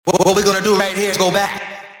What we're gonna do right here is go back,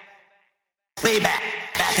 way back,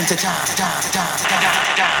 back into time.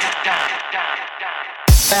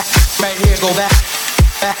 Back, right here, go back,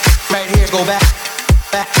 right here, go back,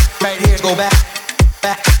 right here, go back,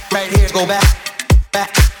 right here, go back,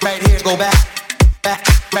 right here, go back,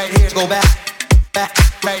 right here, go back,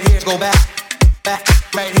 right here, go back,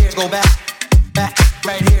 right here, go back, right here, go back,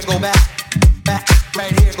 right here, go back,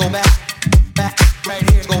 right here, go back, right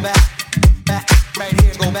here, go back,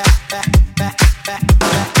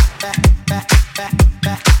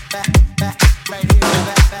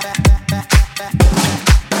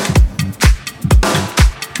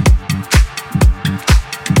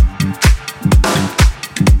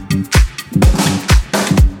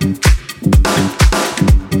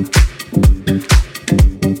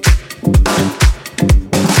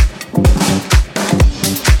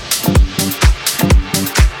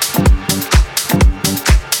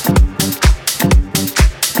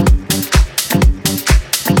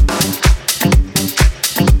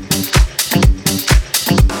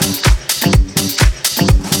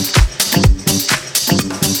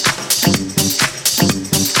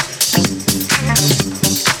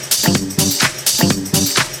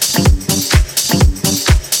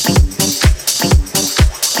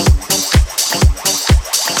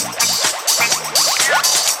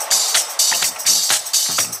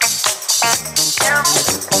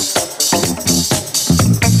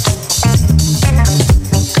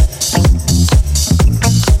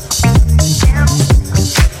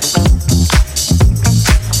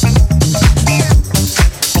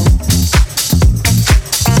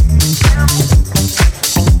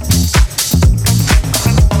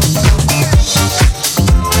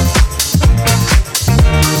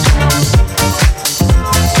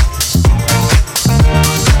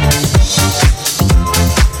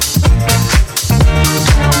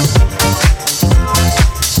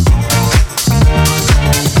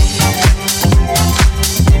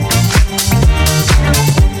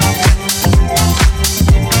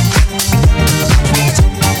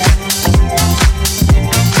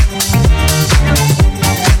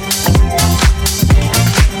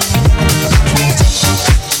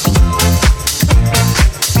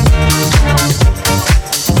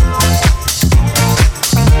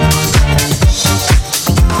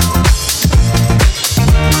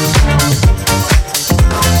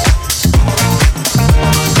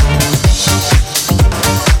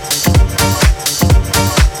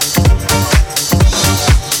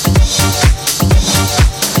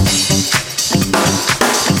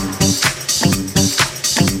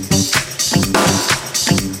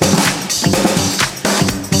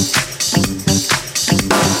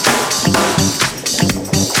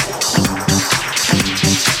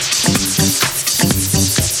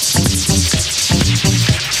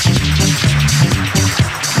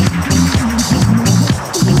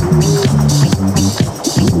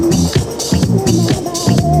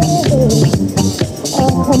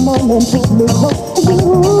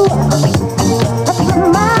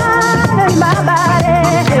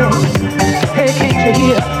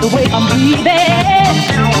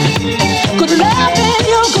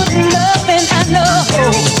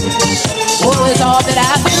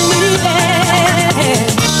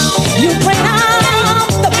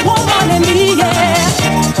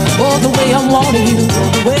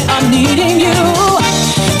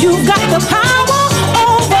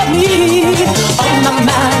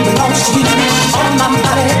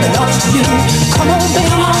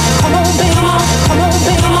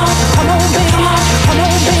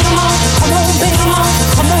 Come on, baby.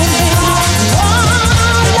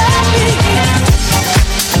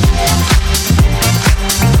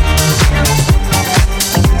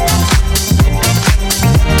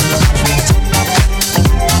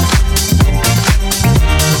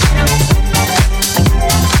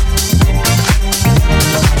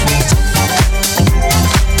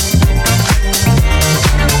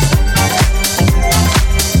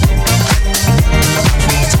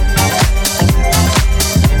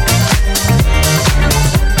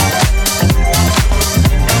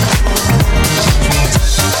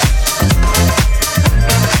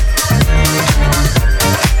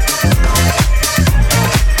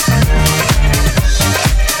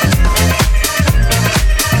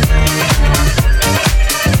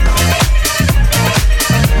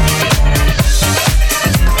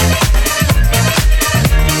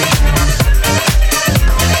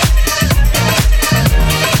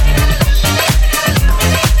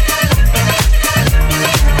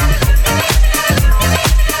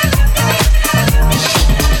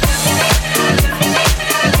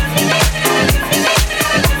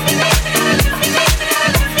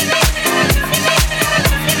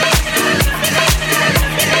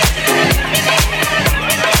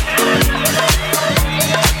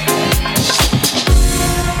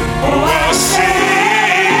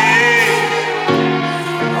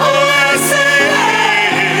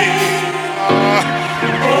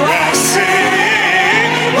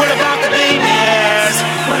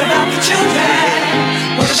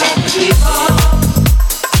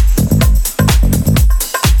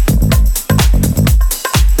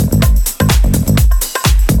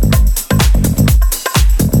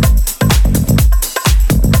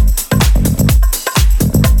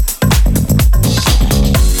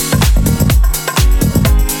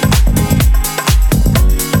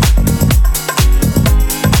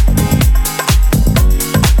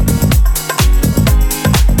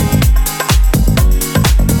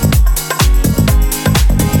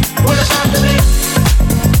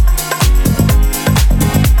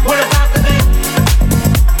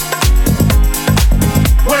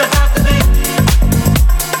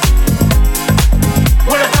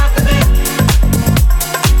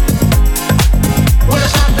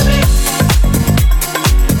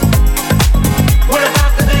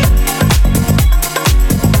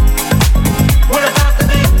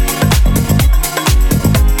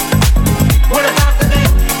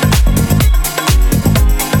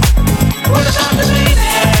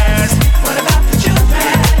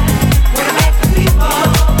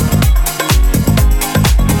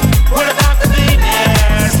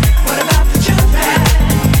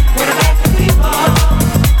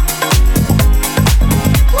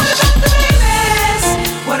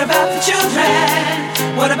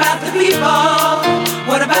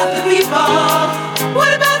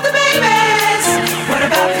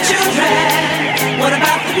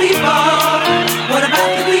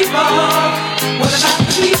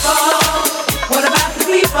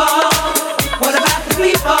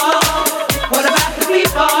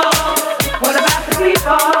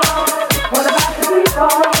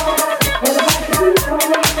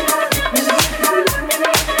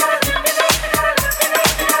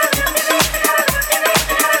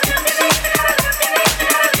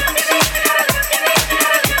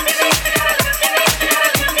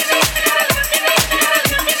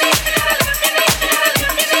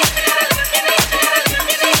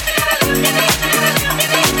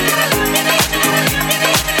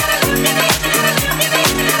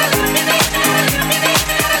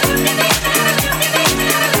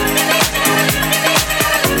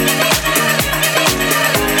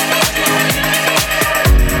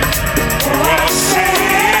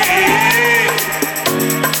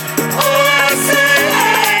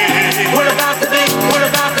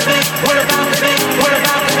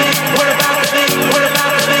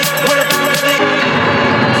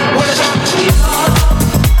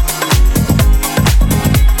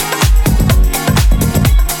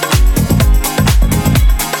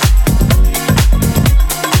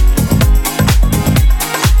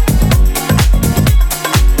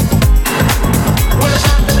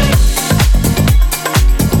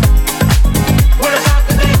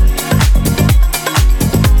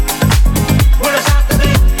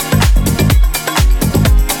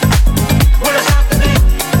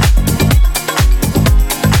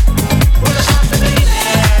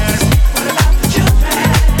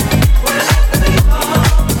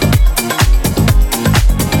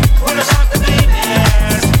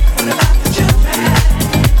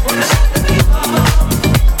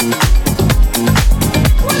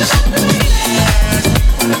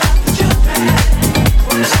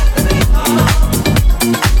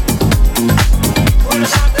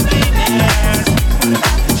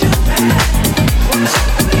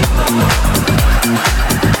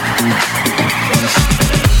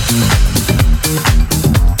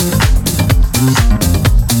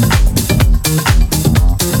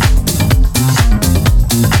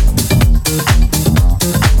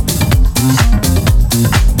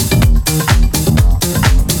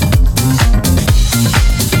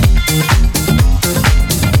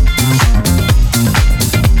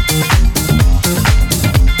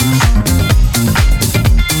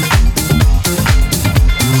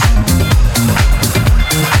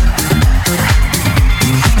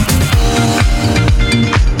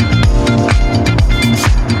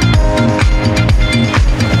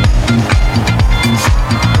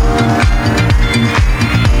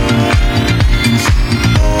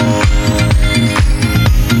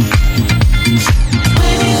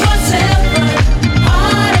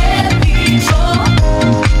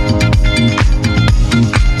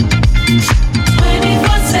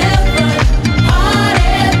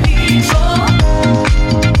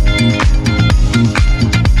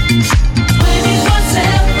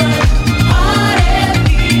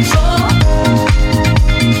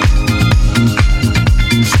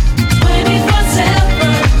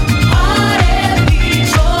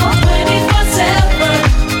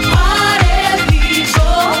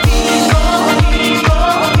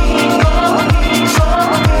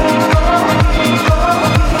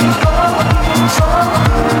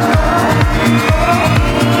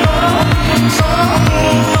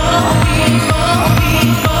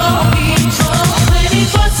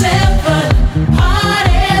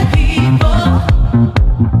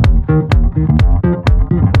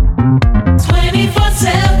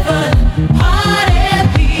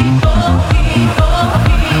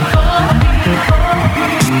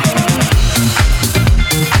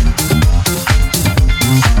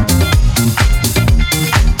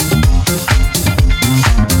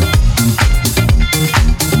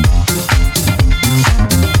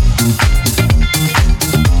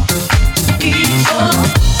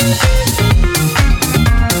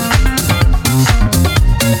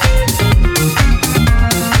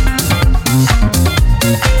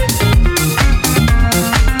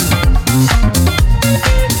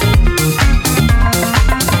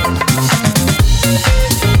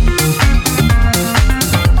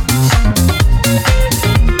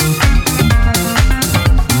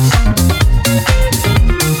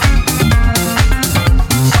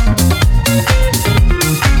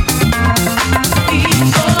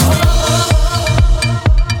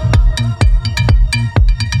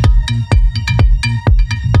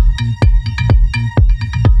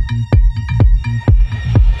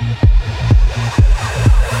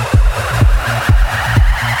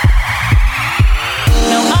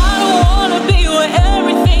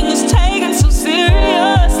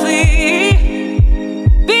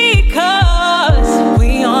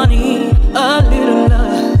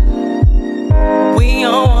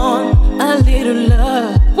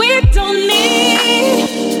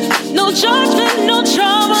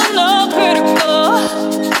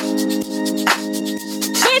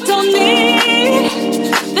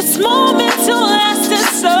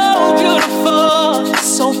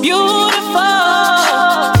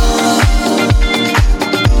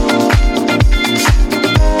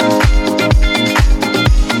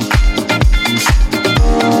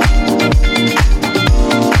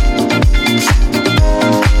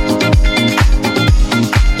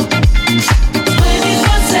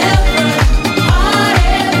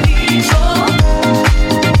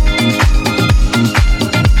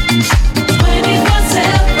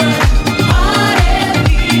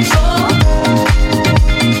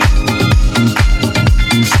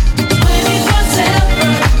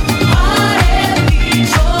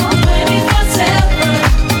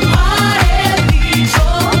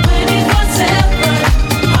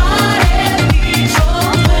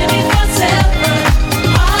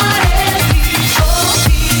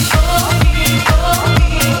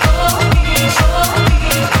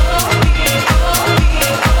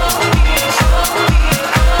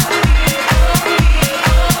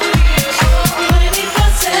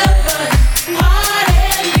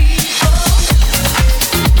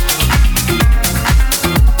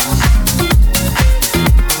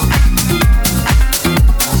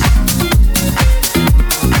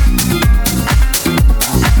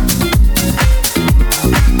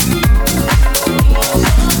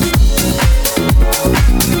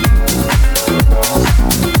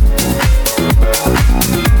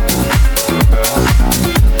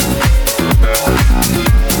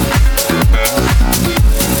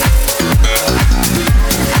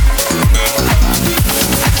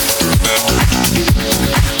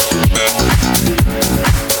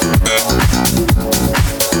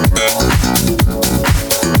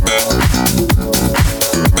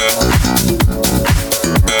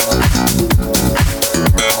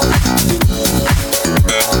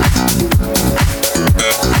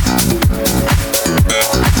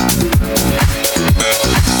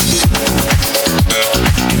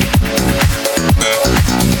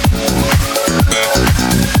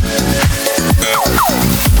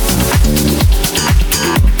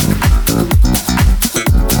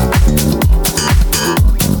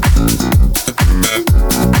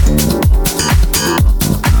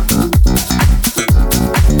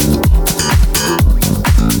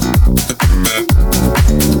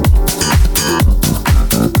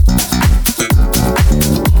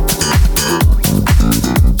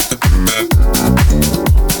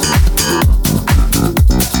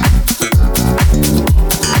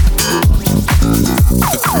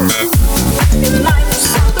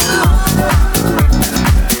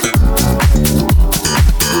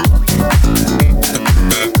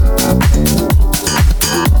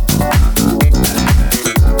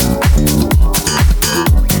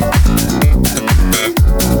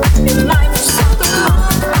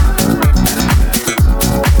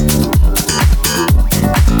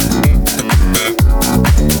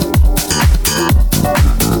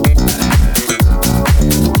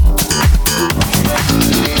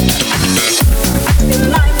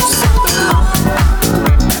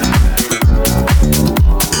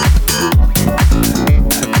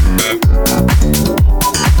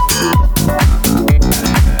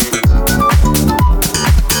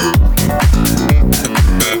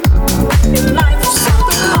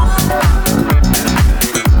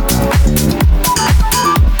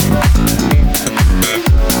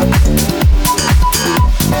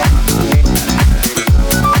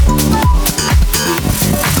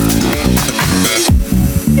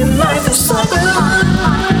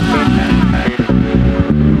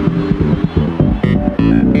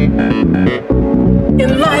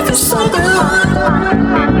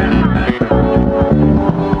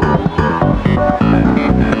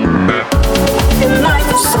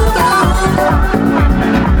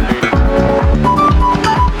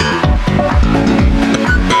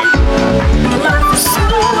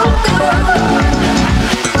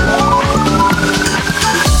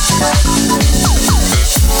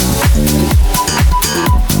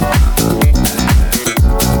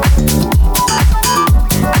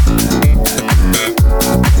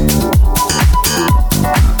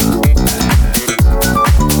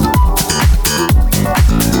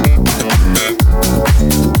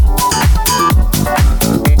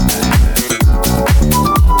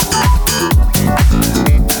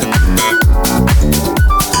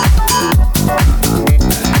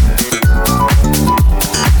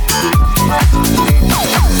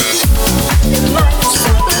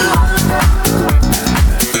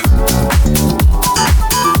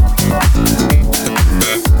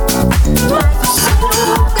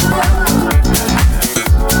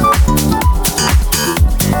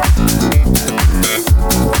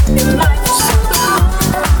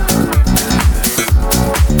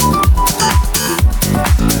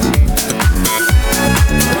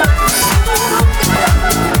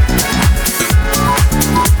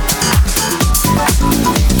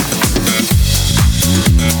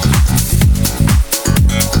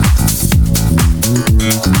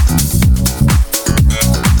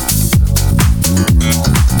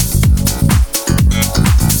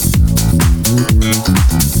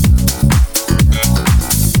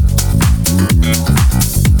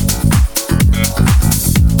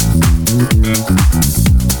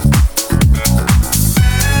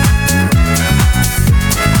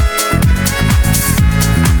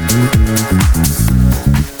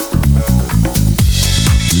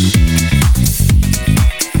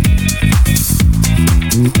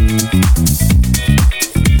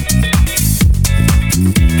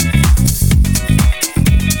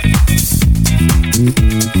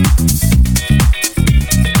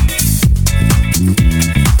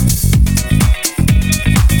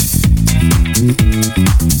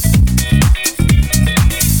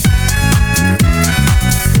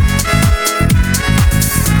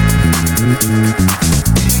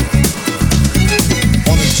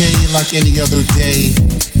 Like any other day,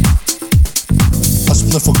 a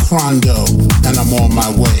spliff of Crondo, and I'm on my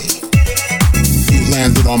way. You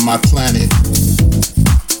landed on my planet,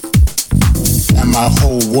 and my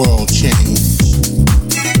whole world changed.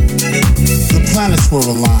 The planets were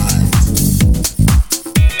aligned,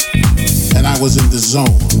 and I was in the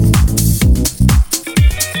zone.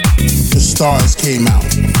 The stars came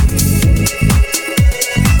out,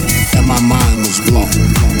 and my mind was blown.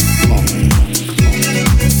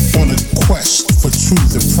 On a quest for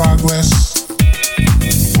truth and progress,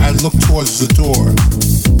 I looked towards the door,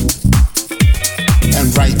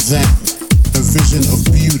 and right then, a vision of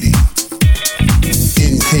beauty,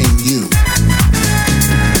 in came you.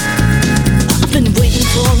 I've been waiting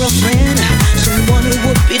for a friend, someone who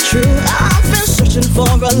would be true. I've been searching for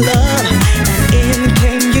a love, and in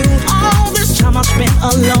came you. All this time I spent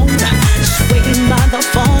alone, just waiting by the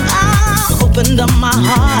phone. I opened up my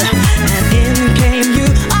heart, and in came you.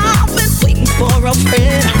 I've been waiting for a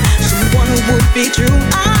friend, someone who would be true.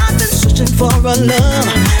 I've been searching for a love,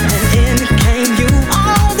 and in came you.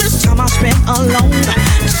 All this time I spent alone,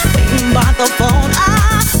 just waiting by the phone.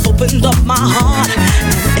 I opened up my heart,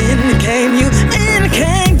 and in came you. In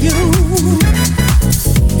came you.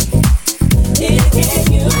 In came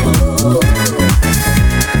you.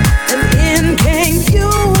 And in came you.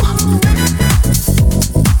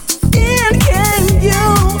 In came you.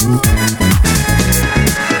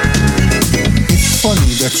 It's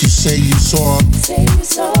funny that you say you saw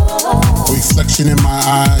a reflection in my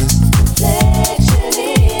eyes,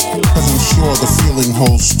 'cause I'm sure the feeling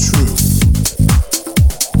holds true.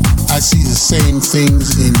 I see the same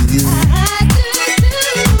things in you.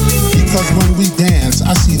 Because when we dance,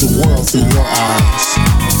 I see the world through your eyes,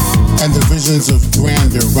 and the visions of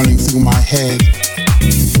grandeur running through my head.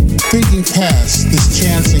 Thinking past this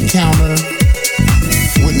chance encounter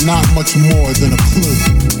with not much more than a clue.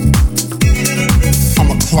 I'm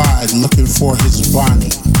a Clyde looking for his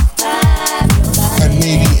Bonnie, and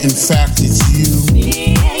maybe in fact it's you,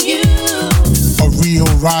 a real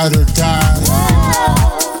ride or die.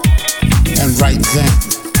 And right then,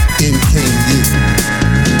 in came you.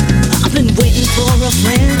 I've been waiting for a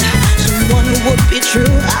friend, someone who would be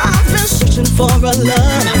true. I've been searching for a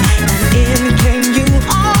love, and in came you.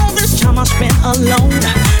 All this time I spent alone,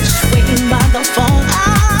 just waiting by the phone.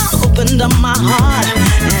 I opened up my heart,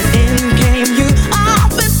 and in came you. I've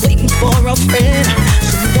been waiting for a friend,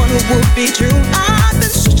 someone who would be true. I've been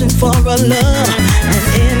searching for a love, and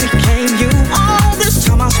in came you. All this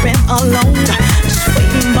time I spent alone, just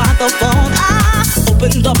waiting by the phone. I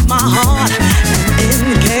opened up my heart, and in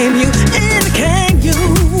came you. In came you.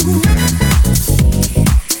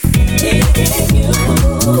 In came you.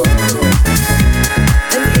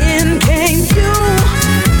 And in came you.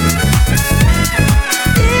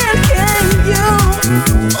 In came you.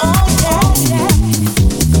 Oh yeah.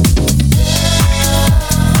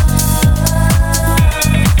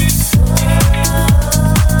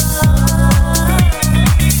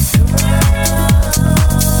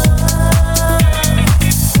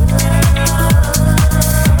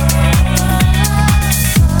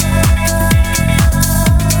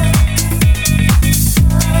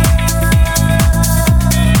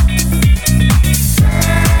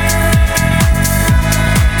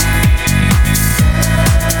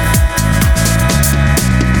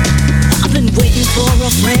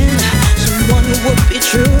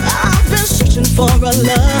 For a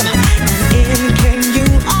love, and in came you.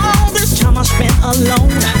 All this time I spent alone,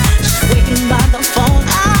 just waiting by the phone.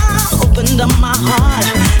 I opened up my heart,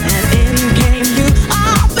 and in came you.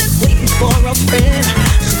 I've been waiting for a friend,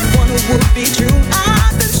 someone who would be true.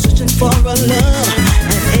 I've been searching for a love,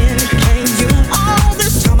 and in came you. All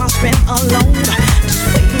this time I spent alone, just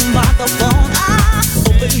waiting by the phone. I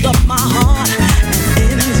opened up my heart, and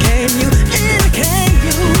in came you. In came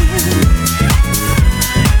you.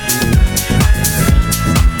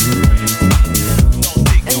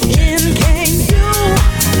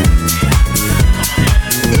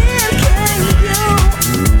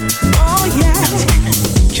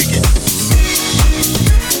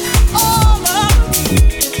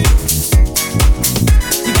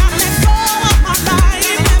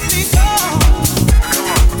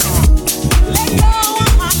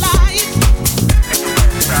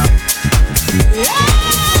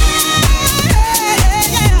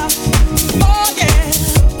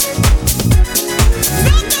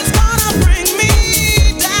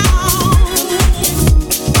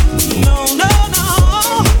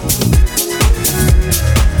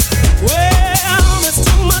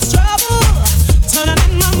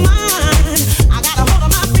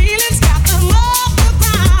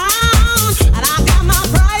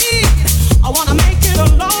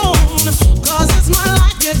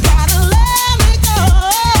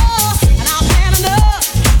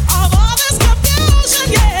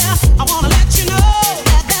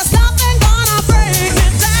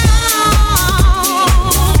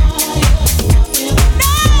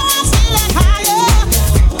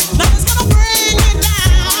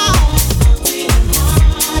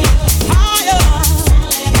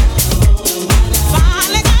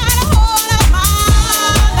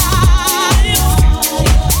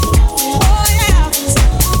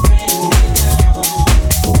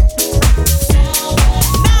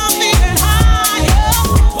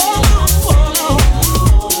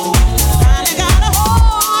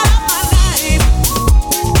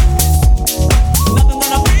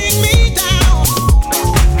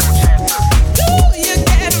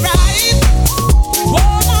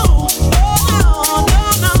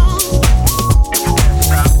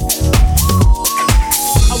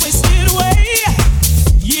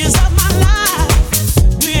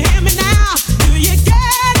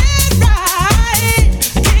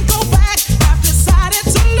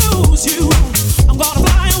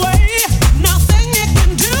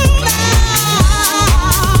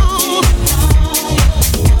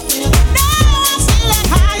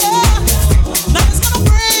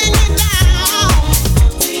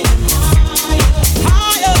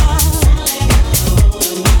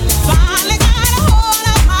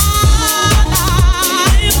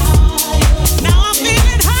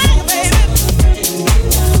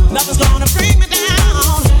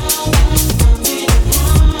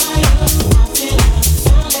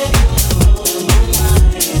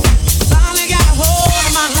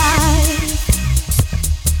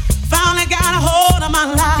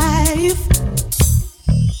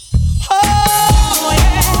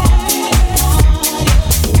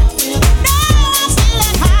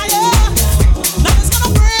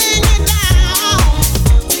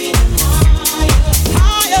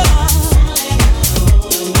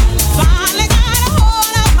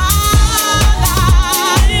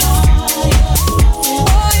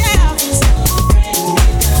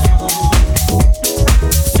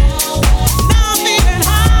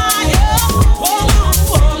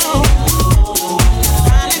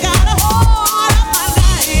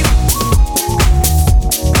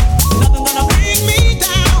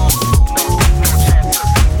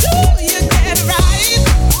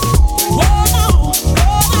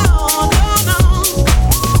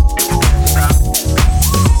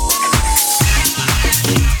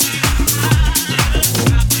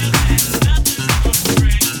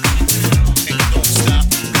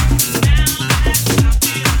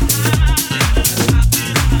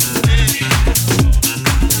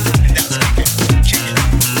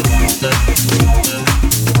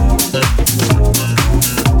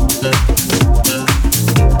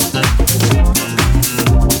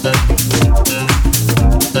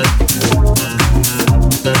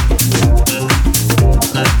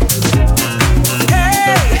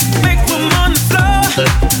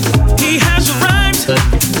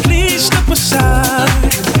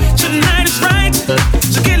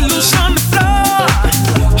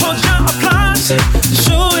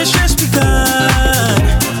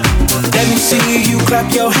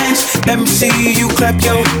 clap your hands. Let me see you clap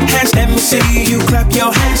your hands. Let me see you clap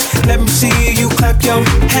your hands. Let me see you clap your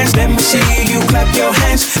hands. Let me see you clap your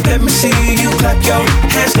hands. Let me see you clap your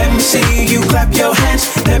hands. Let me see you clap your hands.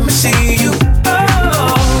 Let me see you.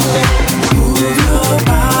 Oh, move your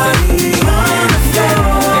body on the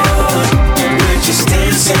floor. We're just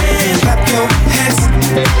dancing. Clap your hands.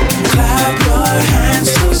 Clap your hands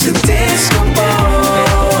to the disco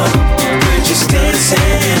ball. We're just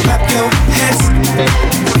dancing. Clap your hands.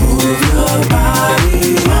 Move your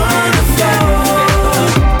body on the floor.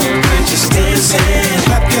 We're just dancing.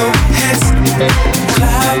 Clap your hands.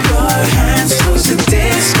 Clap your hands to the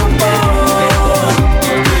disco ball.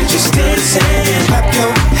 We're just dancing. Clap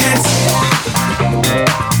your hands.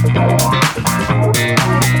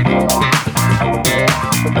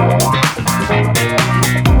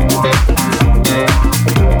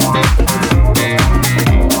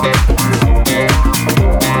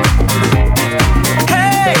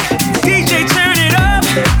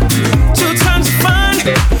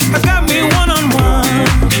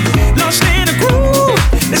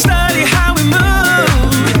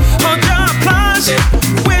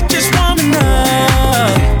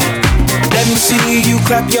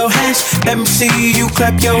 Clap your hands, let me see you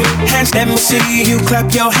clap your hands, let me see you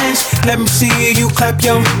clap your hands, let me see you clap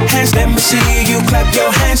your hands, let me see you clap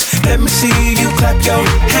your hands, let me see you clap your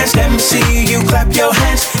hands, let me see you clap your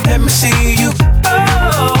hands, let me see you.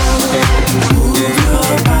 Oh, move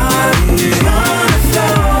your body on the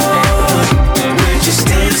floor. We're just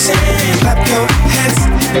dancing. Clap your hands,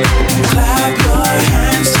 clap your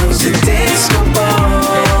hands to the disco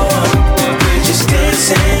ball. We're just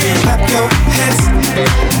dancing. Clap your hands.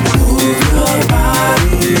 Move your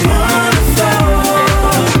body on the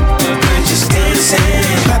floor. We're just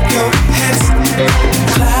dancing. Clap your hands.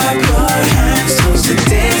 Clap your hands to the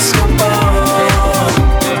disco ball.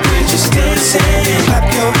 We're just dancing. Clap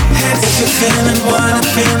your hands. If you're feeling what I'm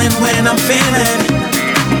feeling when I'm feeling.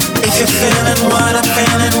 If you're feeling what I'm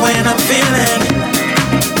feeling when I'm feeling.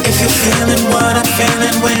 If you're feeling what I'm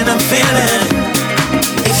feeling when I'm feeling.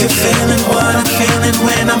 If you're feeling what I'm feeling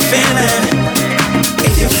when I'm feeling.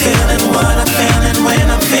 If you're feeling what I'm feeling when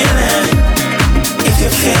I'm feeling. If you're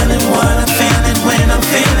feeling what I'm feeling when I'm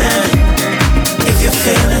feeling. If you're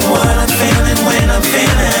feeling what I'm feeling when I'm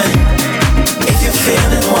feeling. If you're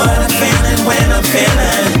feeling what I'm feeling when I'm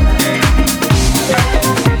feeling.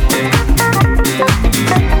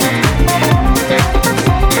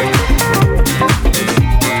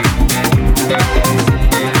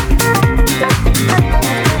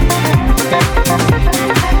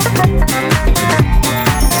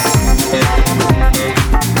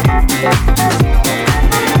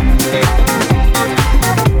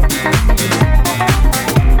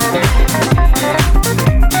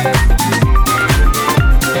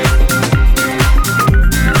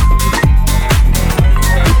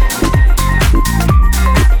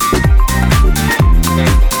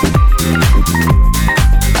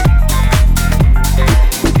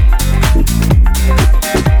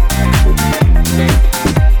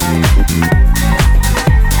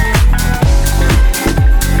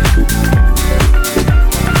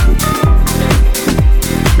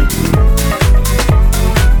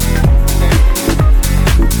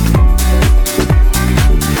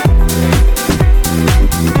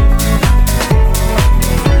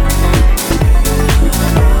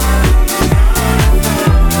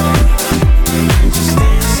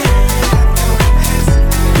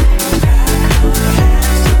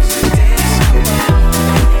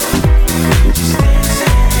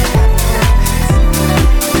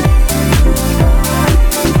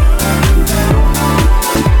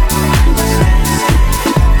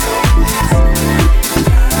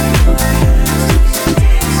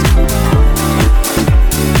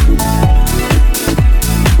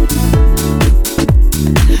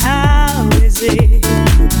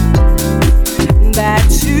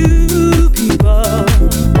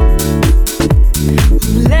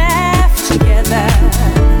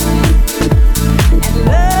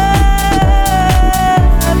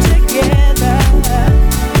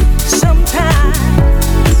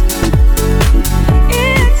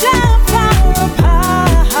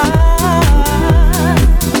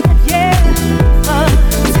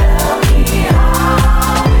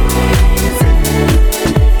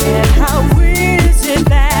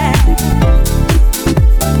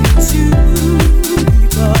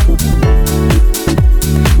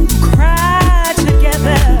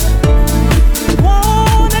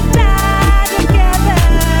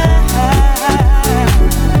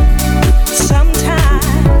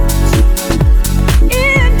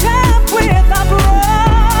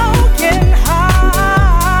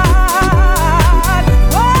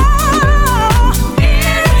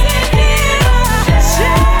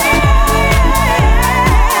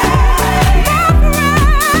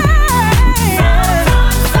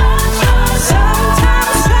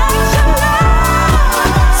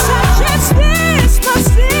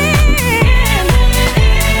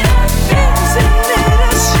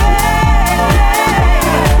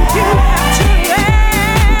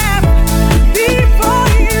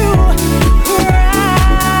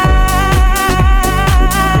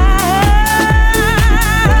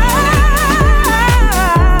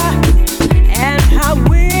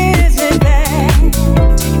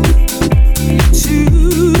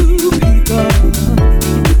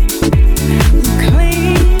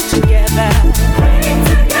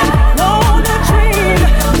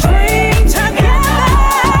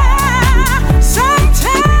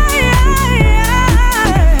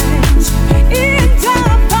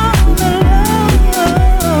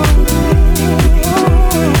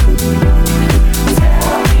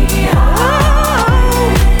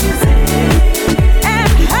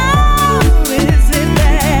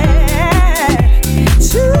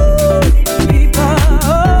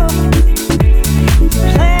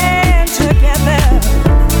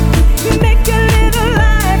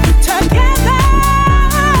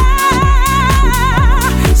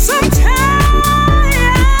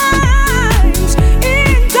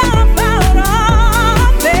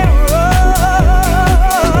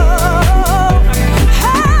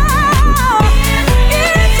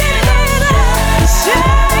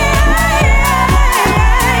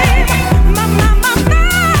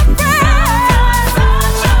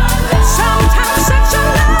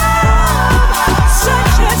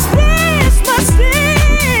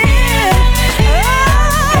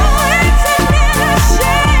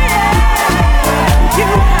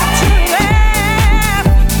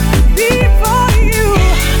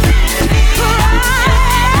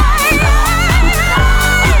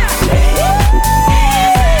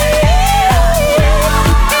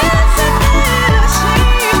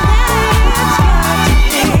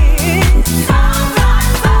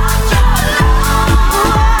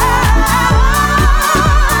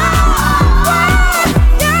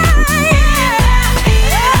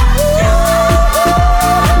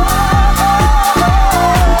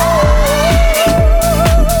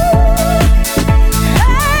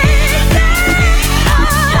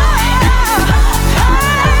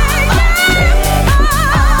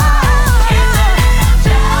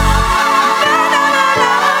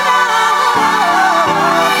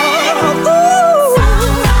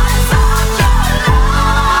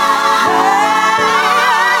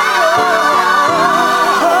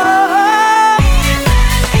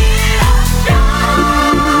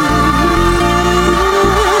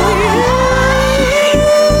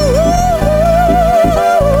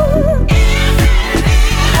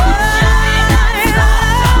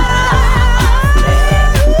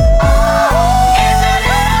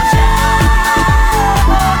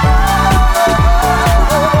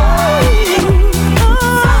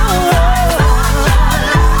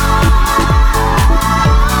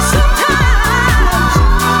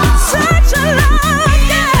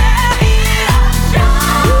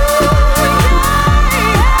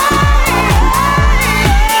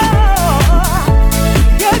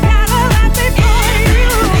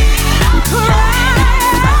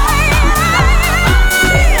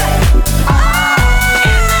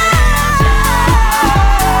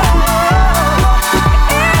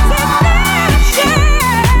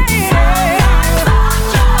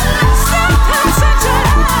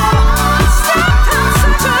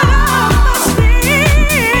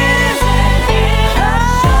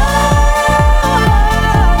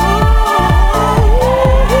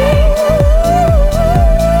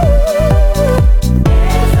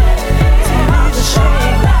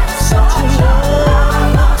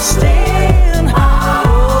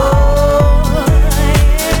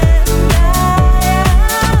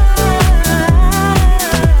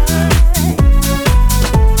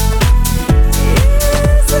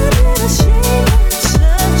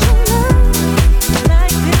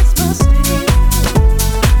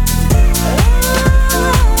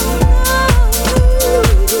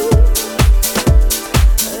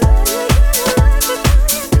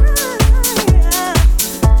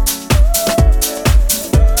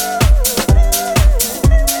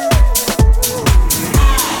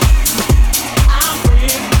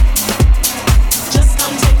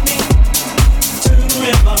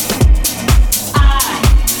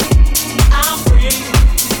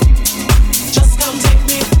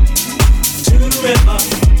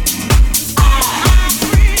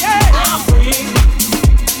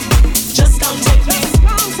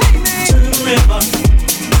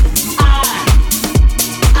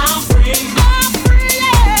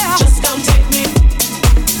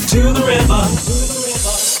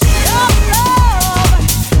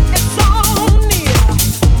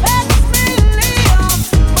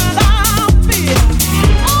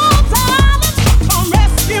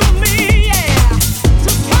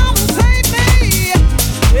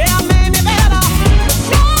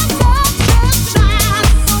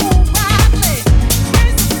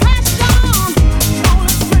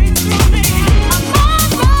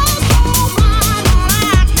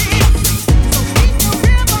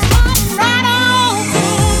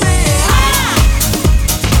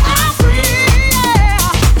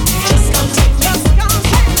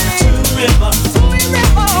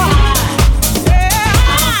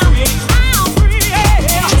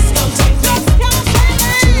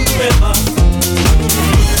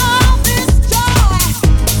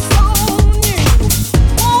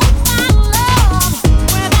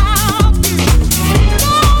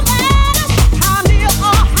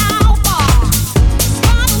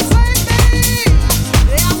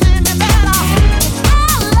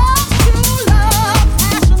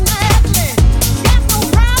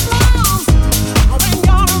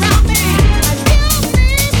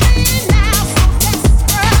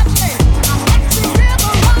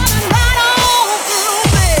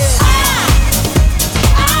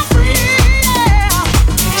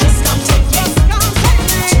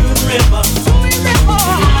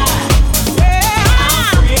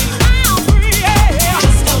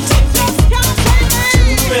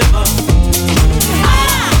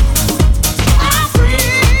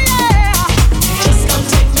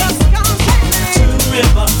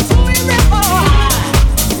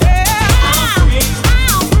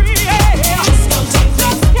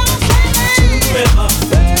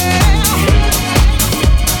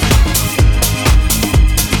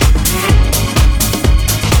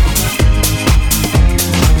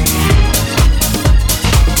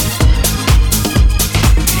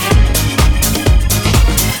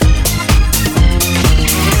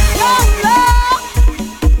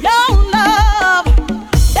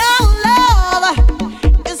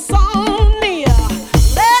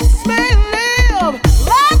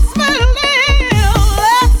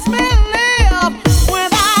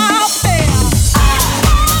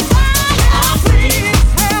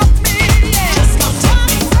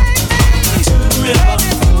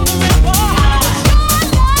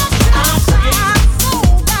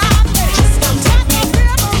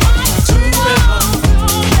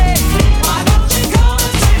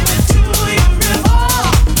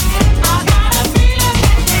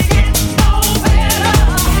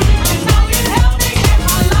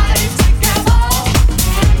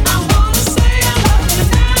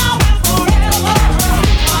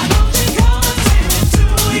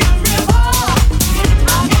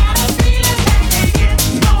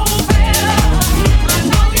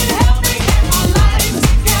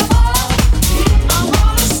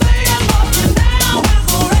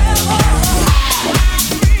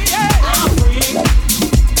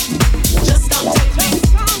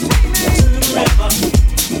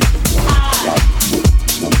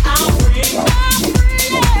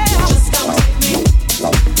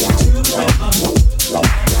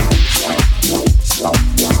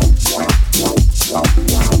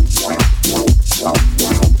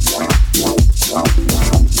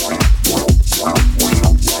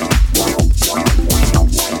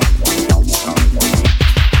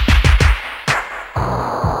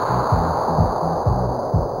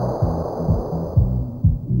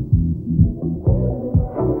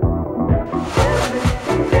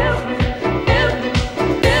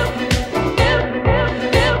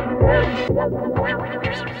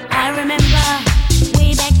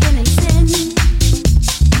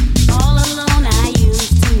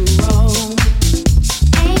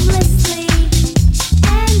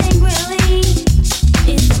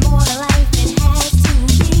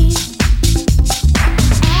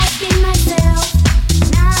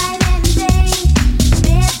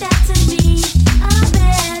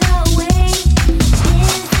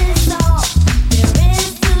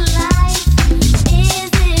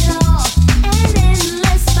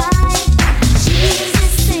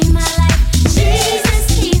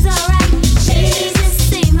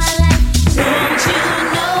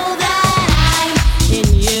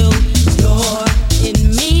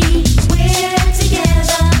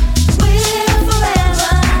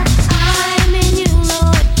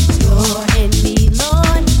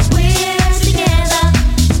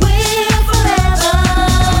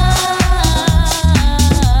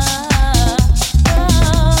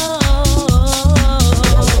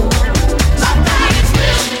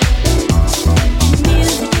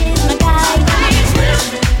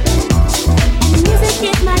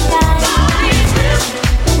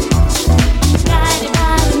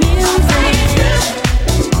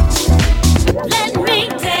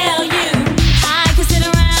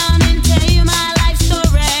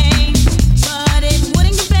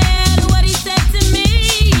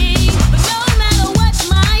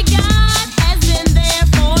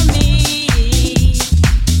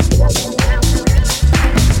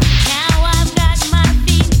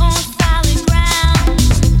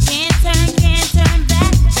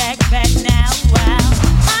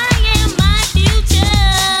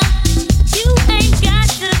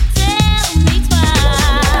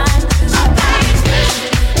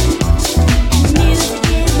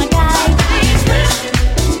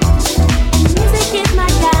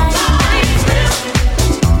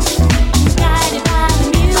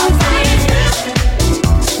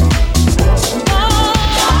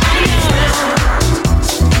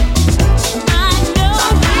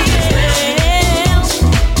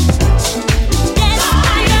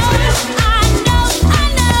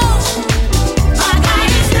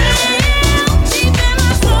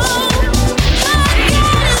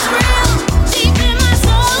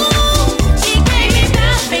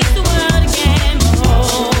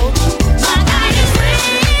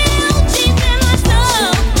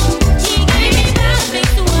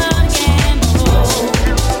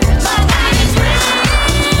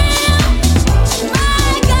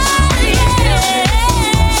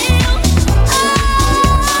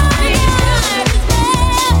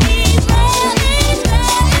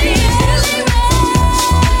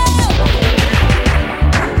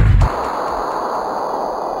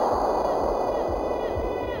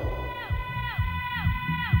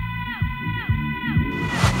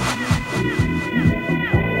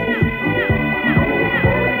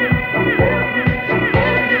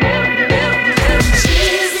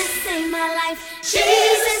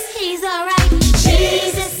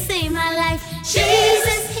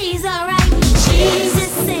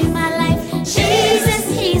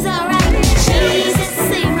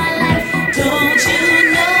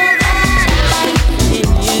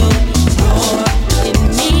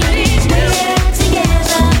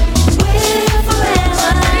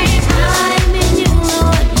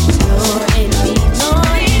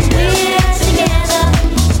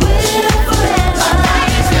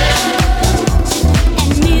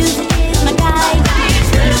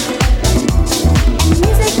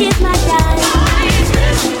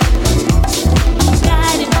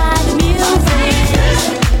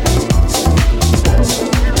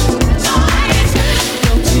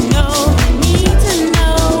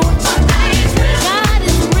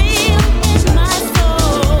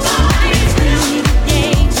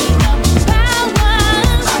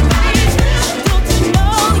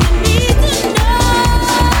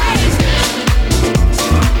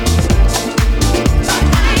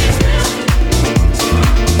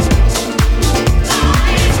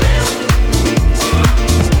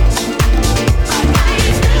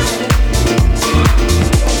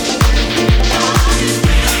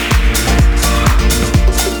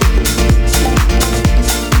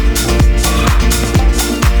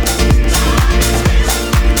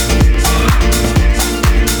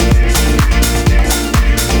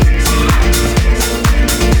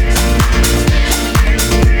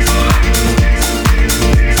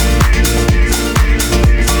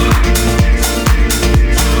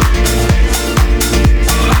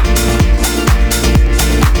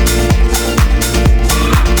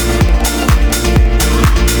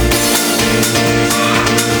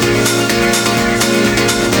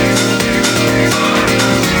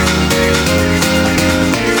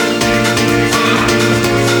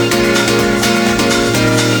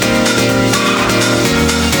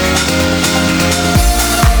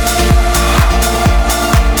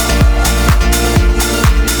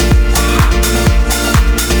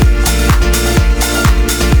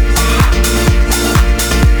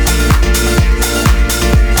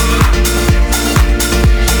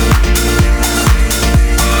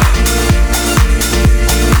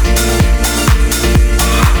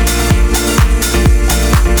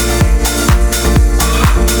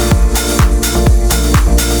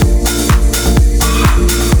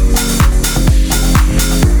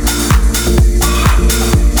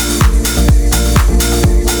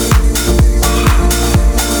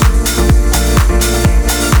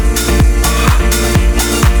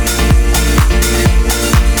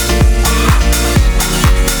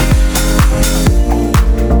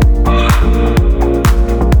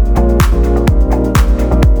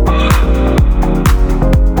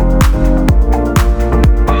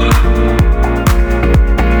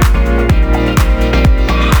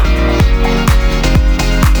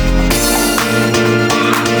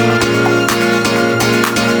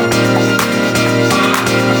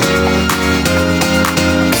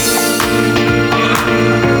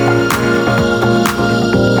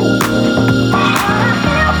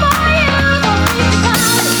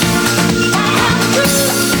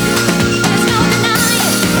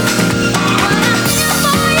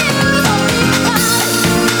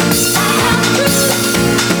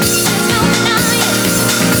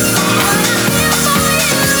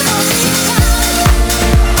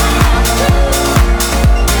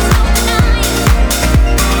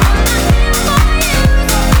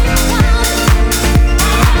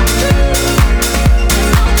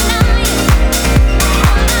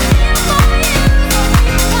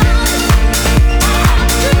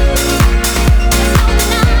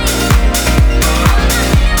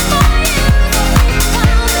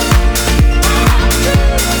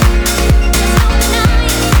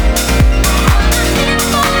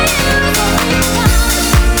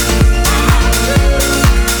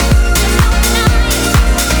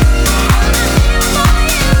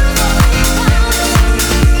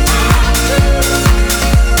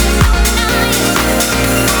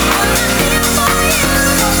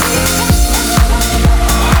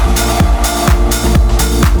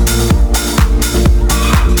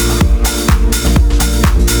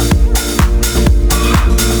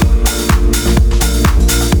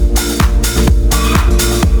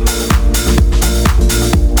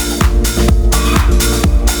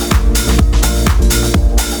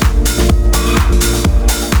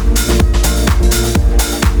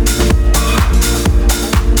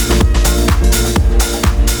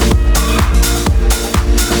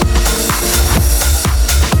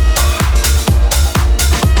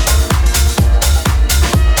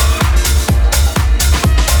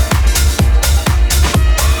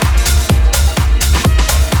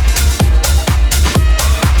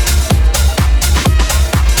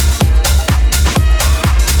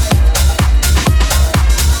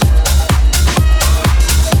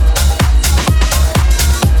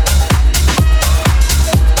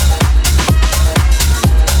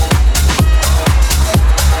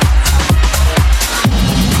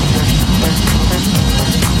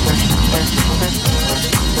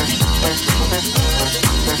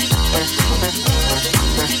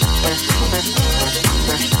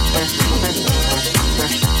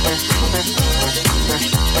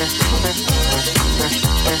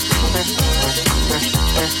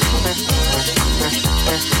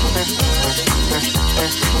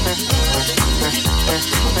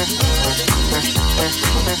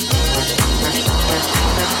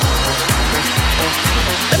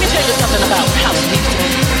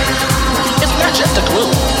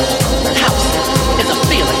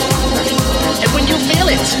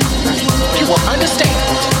 you will understand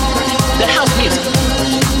that house music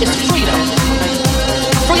is free.